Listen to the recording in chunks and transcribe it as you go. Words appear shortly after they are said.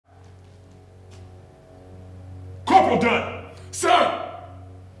Corporal Dunn! Sir!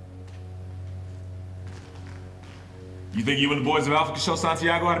 You think you and the boys of Alpha can show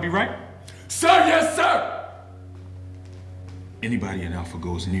Santiago how to be right? Sir, yes, sir! Anybody in Alpha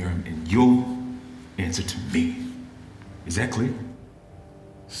goes near him and you'll answer to me. Is that clear?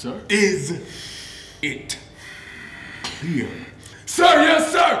 Sir? Is it clear? Sir,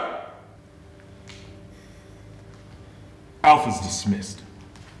 yes, sir! Alpha's dismissed.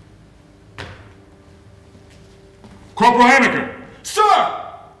 Corporal Hammaker! Sir!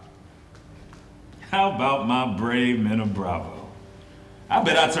 How about my brave men of Bravo? I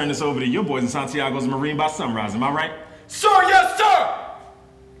bet I turn this over to your boys in Santiago's Marine by sunrise, am I right? Sir, yes, sir!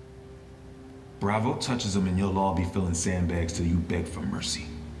 Bravo touches them and you'll all be filling sandbags till you beg for mercy.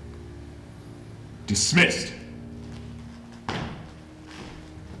 Dismissed.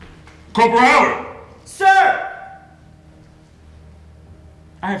 Corporal Howard! Sir!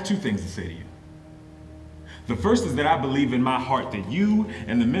 I have two things to say to you. The first is that I believe in my heart that you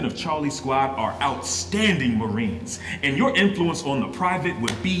and the men of Charlie's squad are outstanding Marines, and your influence on the private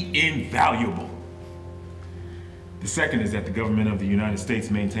would be invaluable. The second is that the government of the United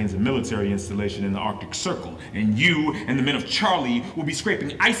States maintains a military installation in the Arctic Circle, and you and the men of Charlie will be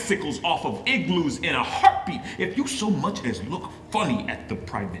scraping icicles off of igloos in a heartbeat if you so much as look funny at the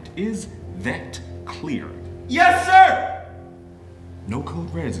private. Is that clear? Yes, sir! No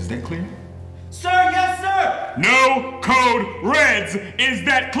code reds, is that clear? Sir, yes, sir! No code reds, is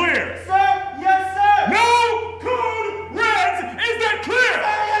that clear? Sir, yes, sir! No code reds, is that clear?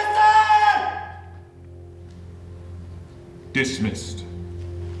 Sir, yes, sir! Dismissed.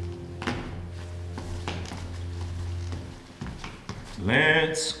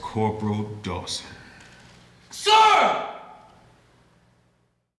 Lance Corporal Dawson. Sir!